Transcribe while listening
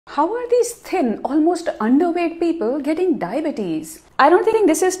How are these thin, almost underweight people getting diabetes? I don't think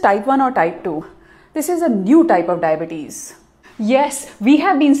this is type 1 or type 2. This is a new type of diabetes. Yes, we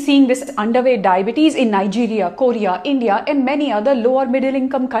have been seeing this underweight diabetes in Nigeria, Korea, India, and many other lower middle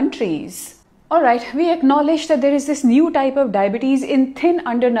income countries. Alright, we acknowledge that there is this new type of diabetes in thin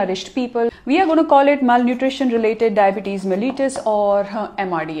undernourished people. We are going to call it malnutrition related diabetes mellitus or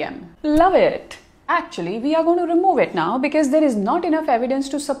MRDM. Love it! Actually, we are going to remove it now because there is not enough evidence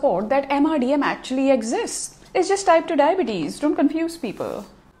to support that MRDM actually exists. It's just type 2 diabetes, don't confuse people.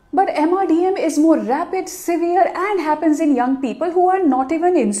 But MRDM is more rapid, severe and happens in young people who are not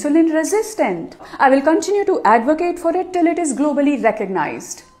even insulin resistant. I will continue to advocate for it till it is globally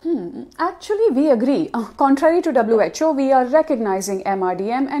recognized. Actually, we agree. Contrary to WHO, we are recognizing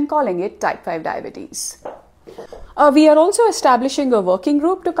MRDM and calling it type 5 diabetes. We are also establishing a working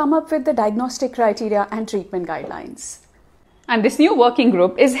group to come up with the diagnostic criteria and treatment guidelines. And this new working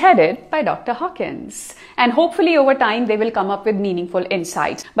group is headed by Dr. Hawkins. And hopefully over time they will come up with meaningful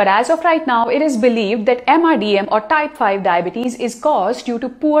insights. But as of right now, it is believed that MRDM or type 5 diabetes is caused due to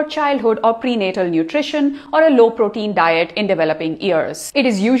poor childhood or prenatal nutrition or a low protein diet in developing years. It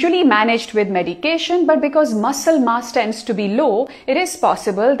is usually managed with medication, but because muscle mass tends to be low, it is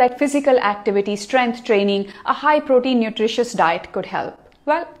possible that physical activity, strength training, a high protein nutritious diet could help.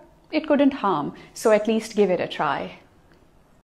 Well, it couldn't harm, so at least give it a try.